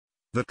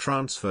The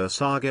transfer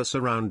saga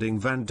surrounding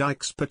Van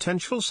Dijk's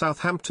potential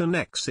Southampton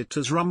exit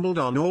has rumbled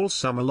on all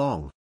summer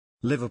long.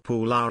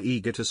 Liverpool are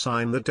eager to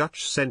sign the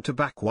Dutch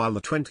centre-back while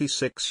the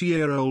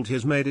 26-year-old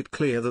has made it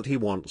clear that he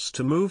wants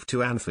to move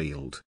to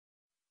Anfield.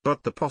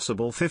 But the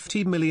possible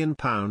 £50 million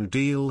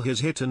deal has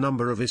hit a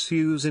number of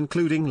issues,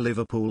 including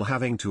Liverpool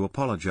having to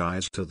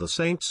apologise to the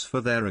Saints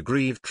for their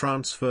aggrieved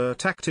transfer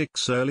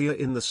tactics earlier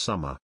in the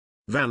summer.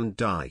 Van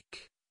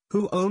Dijk,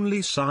 who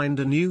only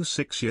signed a new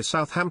 6-year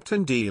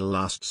Southampton deal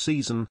last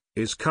season,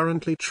 is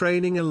currently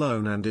training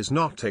alone and is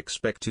not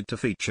expected to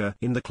feature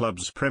in the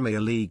club's Premier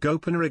League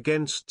opener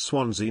against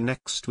Swansea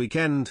next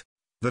weekend.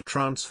 The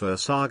transfer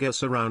saga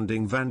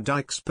surrounding Van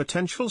Dijk's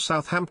potential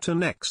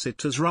Southampton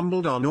exit has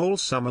rumbled on all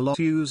summer long,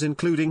 issues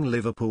including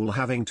Liverpool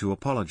having to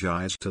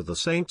apologise to the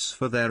Saints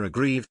for their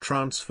aggrieved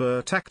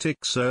transfer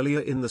tactics earlier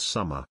in the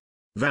summer.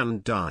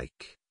 Van Dijk,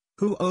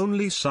 who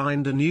only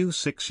signed a new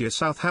 6-year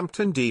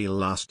Southampton deal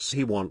last season,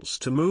 he wants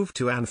to move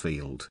to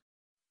Anfield.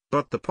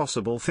 But the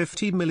possible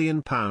 £50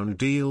 million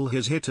deal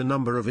has hit a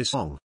number of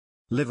issues.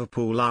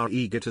 Liverpool are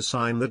eager to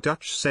sign the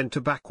Dutch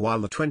centre-back while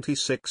the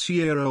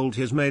 26-year-old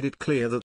has made it clear that